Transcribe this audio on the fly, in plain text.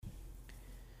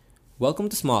Welcome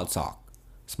to Small Talk,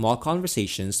 small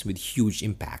conversations with huge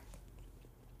impact.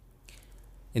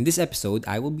 In this episode,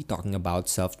 I will be talking about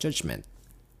self judgment.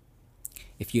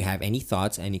 If you have any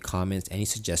thoughts, any comments, any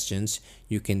suggestions,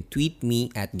 you can tweet me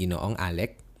at Ginoong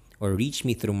Alec or reach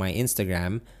me through my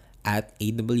Instagram at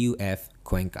AWF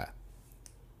Cuenca.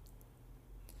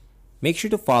 Make sure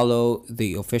to follow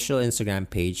the official Instagram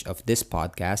page of this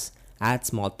podcast at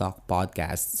Small Talk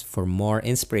Podcasts for more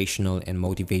inspirational and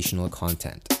motivational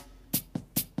content.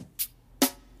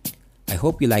 I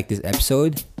hope you like this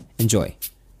episode. Enjoy.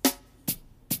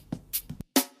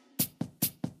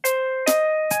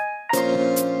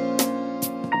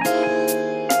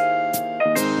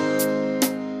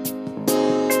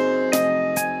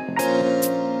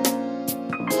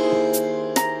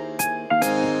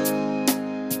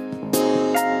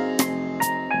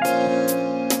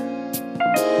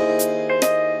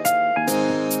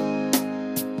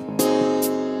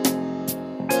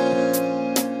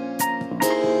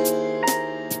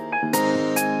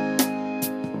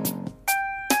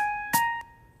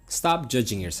 Stop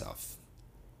judging yourself.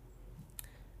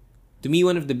 To me,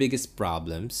 one of the biggest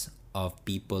problems of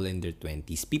people in their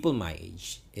 20s, people my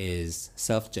age, is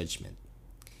self-judgment.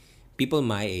 People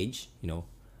my age,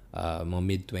 mga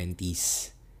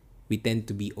mid-20s, we tend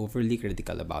to be overly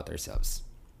critical about ourselves.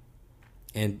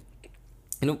 And,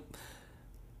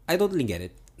 I totally get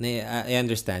it. I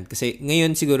understand. Kasi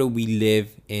ngayon siguro we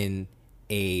live in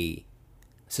a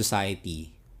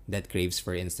society that craves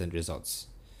for instant results.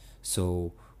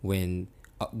 So, when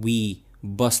we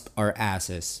bust our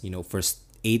asses, for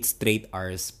 8 straight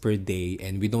hours per day,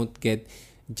 and we don't get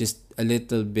just a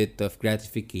little bit of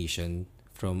gratification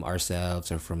from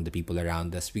ourselves or from the people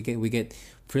around us, we get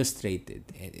frustrated,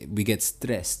 we get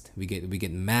stressed, we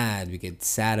get mad, we get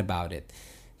sad about it.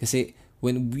 Kasi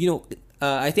when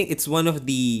I think it's one of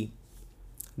the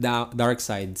dark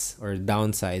sides or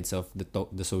downsides of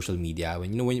the social media.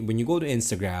 When you go to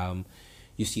Instagram,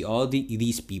 you see all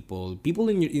these people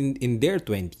in their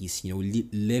 20s,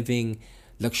 living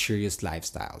luxurious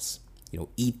lifestyles,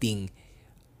 eating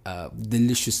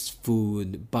delicious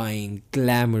food, buying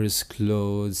glamorous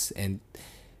clothes, and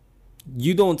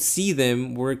you don't see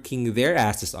them working their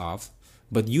asses off,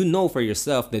 but you know for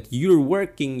yourself that you're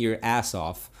working your ass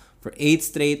off for 8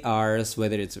 straight hours,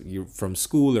 whether it's you're from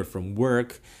school or from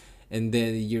work, and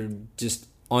then you're just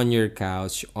on your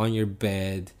couch, on your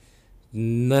bed.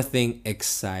 Nothing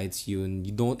excites you and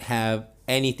you don't have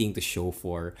anything to show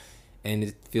for, and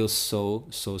it feels so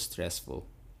stressful.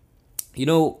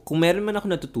 Kung meron man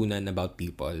ako natutunan about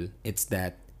people, it's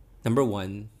that number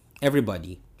one,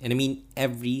 everybody, and I mean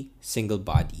every single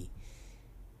body,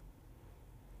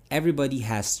 everybody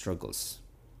has struggles.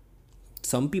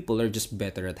 Some people are just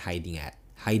better at hiding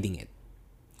it.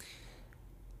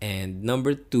 And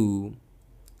number two,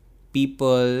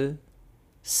 people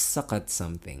suck at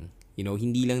something.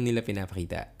 Hindi lang nila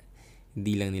pinapakita.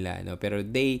 Hindi lang nila, pero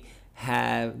they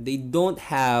don't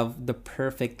have the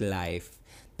perfect life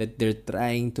that they're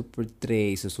trying to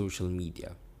portray sa social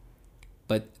media.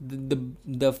 But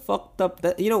the fucked up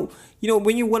that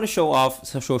when you want to show off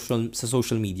sa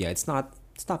social media, it's not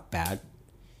bad.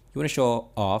 You want to show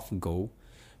off, go.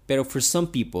 Pero for some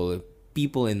people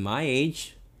in my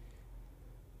age,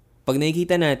 pag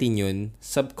nakikita natin yun,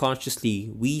 subconsciously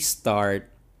we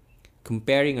start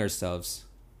comparing ourselves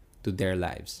to their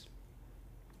lives.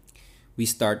 We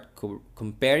start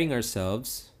comparing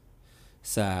ourselves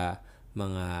sa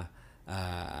mga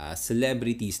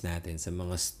celebrities natin, sa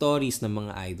mga stories ng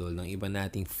mga idol ng iba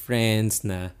nating friends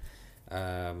na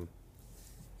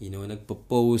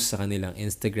nagpo-post sa kanilang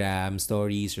Instagram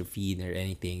stories or feed or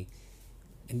anything.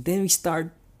 And then we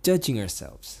start judging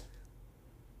ourselves.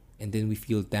 And then we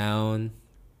feel down,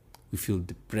 we feel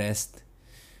depressed,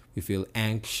 we feel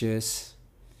anxious.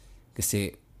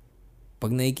 Kasi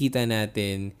pag nakikita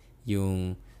natin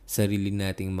yung sarili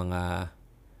nating mga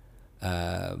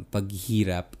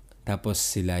paghihirap, tapos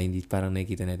sila parang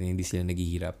nakikita natin hindi sila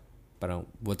naghihirap.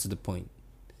 Parang what's the point?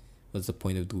 What's the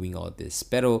point of doing all this?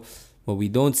 Pero what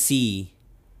we don't see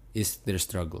is their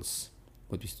struggles.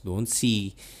 What we don't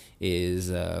see is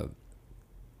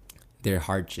their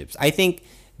hardships. I think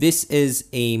this is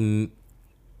a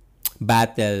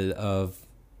battle of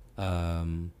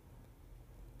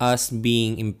us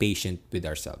being impatient with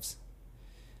ourselves.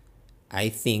 I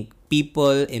think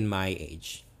people in my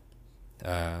age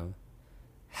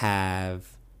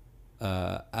have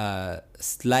a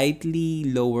slightly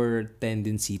lower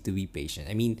tendency to be patient.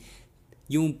 I mean,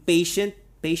 yung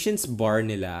patience bar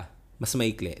nila mas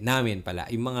maikli. Namin pala,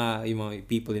 yung mga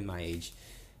people in my age,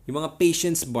 yung mga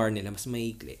patience bar nila mas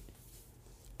maikli.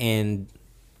 And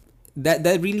that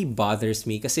really bothers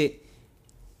me kasi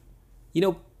You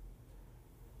know,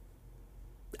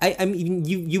 I mean,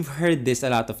 you've heard this a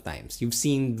lot of times. You've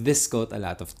seen this quote a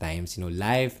lot of times. You know,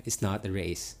 life is not a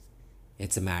race;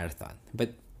 it's a marathon.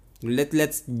 But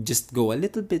let's just go a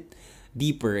little bit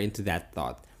deeper into that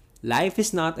thought. Life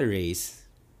is not a race.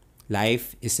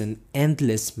 Life is an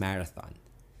endless marathon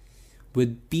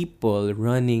with people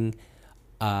running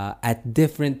at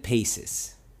different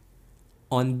paces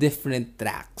on different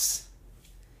tracks,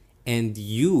 and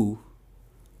you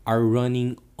are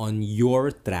running on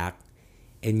your track,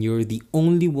 and you're the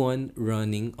only one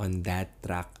running on that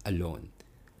track alone.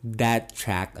 That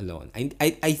track alone.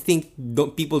 I think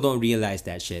people don't realize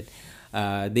that shit.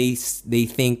 They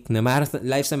think na marathon,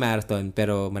 life's a marathon,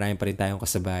 pero marami pa rin tayong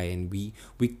kasabay, and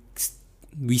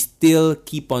we still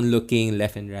keep on looking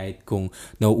left and right kung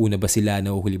nauuna ba sila,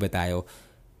 nauhuli ba tayo.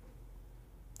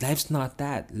 Life's not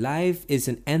that. Life is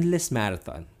an endless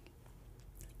marathon.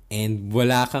 And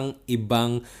wala kang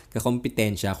ibang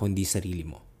kakompetensya kundi sarili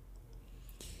mo.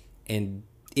 And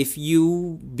if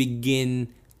you begin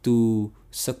to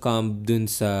succumb dun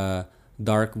sa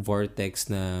dark vortex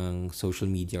ng social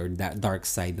media, or that dark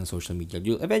side ng social media,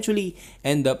 you'll eventually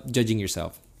end up judging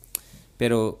yourself.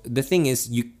 Pero the thing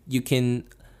is, you can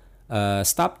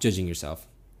stop judging yourself.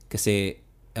 Kasi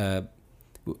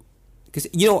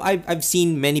you know, I've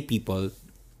seen many people,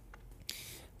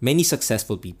 many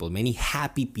successful people, many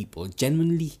happy people,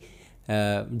 genuine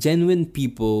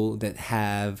people that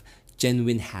have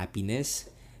genuine happiness.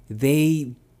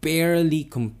 They barely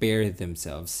compare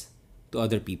themselves to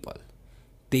other people.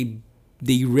 They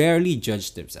rarely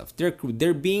judge themselves.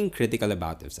 They're being critical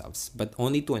about themselves, but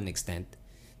only to an extent.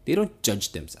 They don't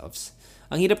judge themselves.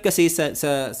 Ang hirap kasi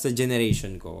sa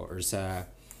generation ko, or sa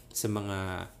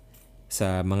mga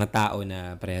tao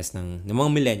na parehas ng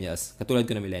mga millennials, katulad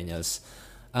ko na millennials.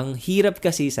 Ang hirap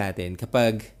kasi sa atin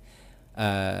kapag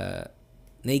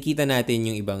nakikita natin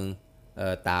yung ibang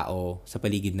tao sa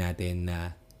paligid natin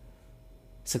na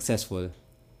successful,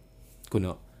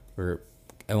 kuno, or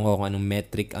ewan ko kung anong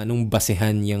metric, anong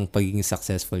basehan yung pagiging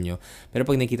successful nyo. Pero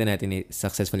pag nakita natin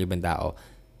successful yung ibang tao,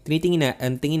 ang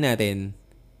tingin natin,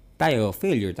 tayo,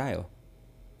 failure tayo.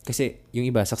 Kasi yung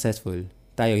iba successful,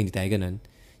 tayo hindi tayo ganun.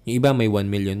 Yung iba may 1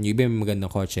 million, yung iba may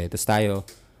magandang kotse, tapos tayo,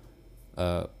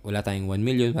 wala tayong 1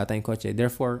 million, wala tayong kotse,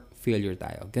 therefore, failure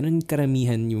tayo. Ganun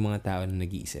karamihan yung mga tao na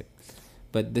nag-iisip.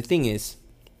 But the thing is,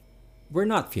 we're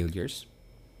not failures.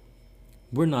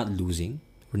 We're not losing.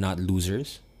 We're not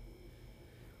losers.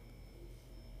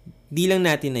 Di lang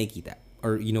natin nakikita.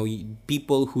 Or, you know,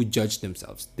 people who judge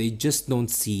themselves, they just don't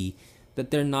see that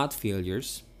they're not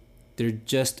failures. They're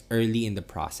just early in the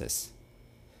process.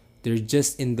 They're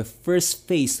just in the first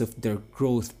phase of their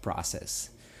growth process.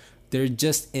 They're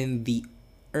just in the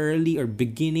early or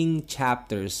beginning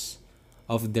chapters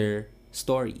of their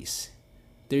stories.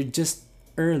 They're just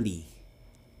early.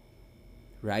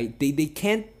 Right? You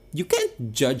can't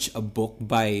judge a book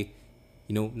by,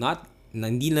 you know,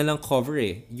 hindi na lang cover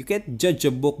eh. You can't judge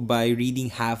a book by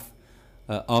reading half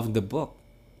of the book.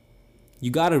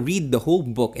 You gotta read the whole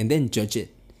book and then judge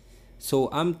it. So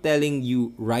I'm telling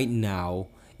you right now,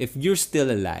 if you're still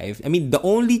alive, I mean, the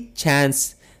only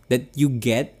chance that you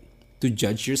get to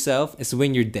judge yourself is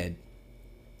when you're dead.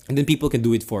 And then people can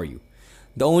do it for you.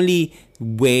 The only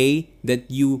way that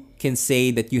you can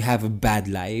say that you have a bad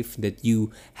life, that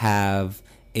you have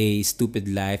a stupid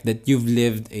life, that you've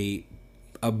lived a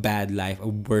bad life, a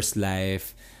worse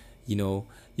life, you know,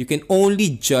 you can only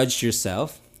judge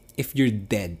yourself if you're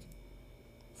dead.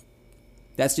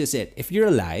 That's just it. If you're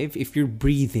alive, if you're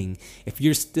breathing, if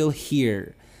you're still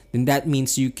here, then that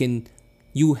means you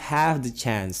have the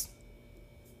chance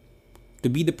to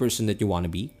be the person that you want to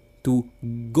be, to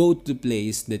go to the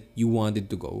place that you wanted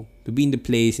to go, to be in the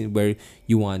place where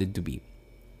you wanted to be.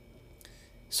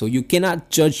 So you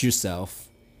cannot judge yourself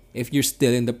if you're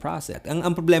still in the process.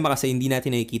 Ang problema kasi hindi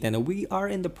natin nakikita na we are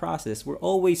in the process. We're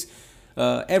always,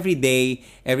 every day,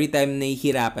 every time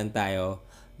nahihirapan tayo,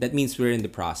 that means we're in the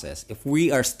process. If we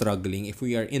are struggling, if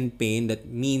we are in pain, that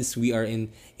means we are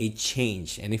in a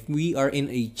change. And if we are in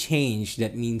a change,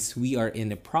 that means we are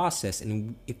in a process.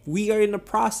 And if we are in a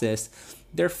process,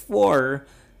 therefore,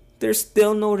 there's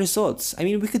still no results. I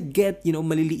mean, we could get,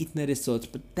 maliliit na results,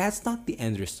 but that's not the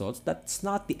end results. That's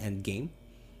not the end game.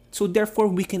 So therefore,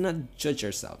 we cannot judge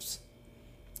ourselves.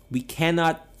 We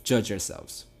cannot judge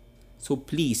ourselves. So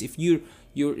please, if you're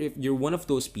one of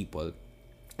those people,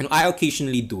 and I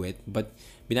occasionally do it, but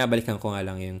binabalikan ko nga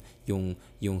lang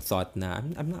yung thought na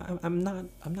I'm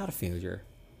not a failure.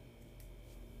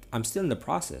 I'm still in the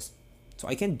process, so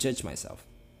I can't judge myself.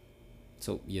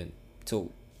 So yun.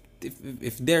 So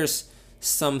if there's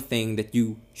something that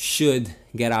you should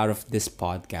get out of this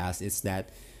podcast is that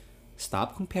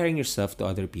stop comparing yourself to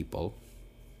other people.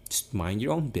 Just mind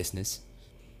your own business.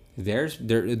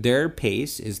 Their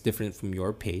pace is different from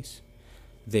your pace.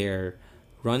 They're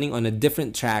running on a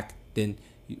different track than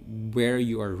where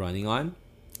you are running on,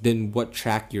 than what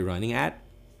track you're running at.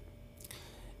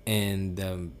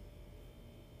 And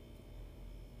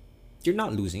you're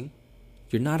not losing.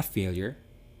 You're not a failure.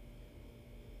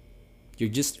 You're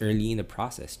just early in the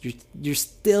process. You're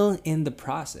still in the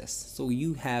process. So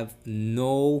you have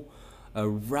no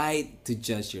right to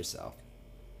judge yourself.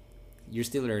 You're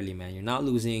still early, man. You're not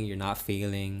losing. You're not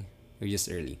failing. You're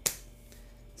just early.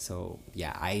 So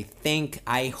yeah, I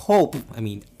hope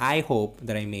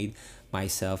that I made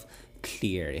myself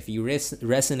clear. If you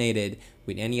resonated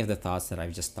with any of the thoughts that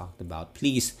I've just talked about,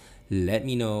 please let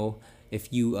me know.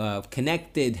 If you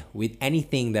connected with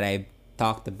anything that I've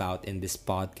talked about in this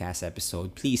podcast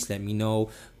episode, please let me know.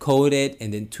 Code it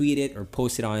and then tweet it or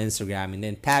post it on Instagram, and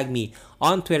then tag me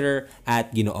on Twitter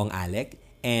at Ginoong Alec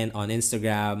and on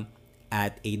Instagram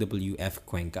at AWF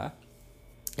Cuenca.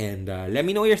 And let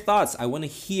me know your thoughts. I want to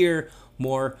hear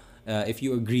more if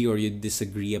you agree or you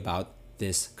disagree about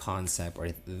this concept or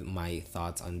my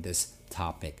thoughts on this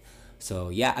topic. So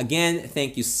yeah, again,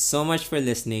 thank you so much for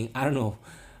listening. I don't know.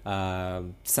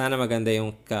 Sana maganda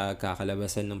yung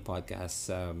kakalabasan ng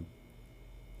podcast.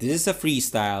 This is a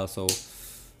freestyle, so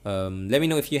let me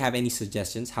know if you have any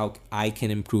suggestions how I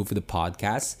can improve the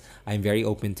podcast. I'm very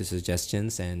open to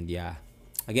suggestions, and yeah.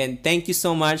 Again, thank you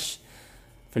so much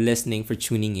for listening, for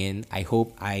tuning in. I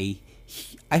hope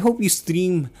you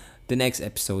stream the next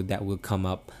episode that will come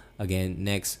up again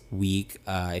next week.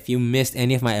 If you missed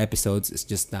any of my episodes, it's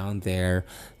just down there.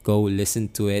 Go listen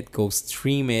to it, go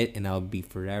stream it, and I'll be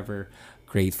forever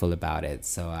grateful about it.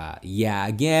 So yeah,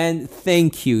 again,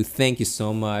 thank you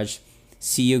so much.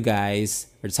 See you guys,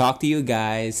 or talk to you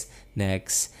guys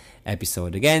next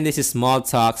episode. Again, this is Small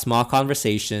Talk, Small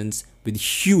Conversations with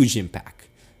huge impact.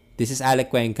 This is Alec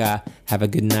Cuenca. Have a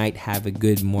good night, have a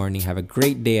good morning, have a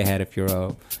great day ahead of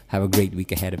you, have a great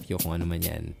week ahead of you, kung ano man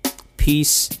yan.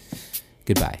 Peace.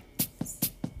 Goodbye.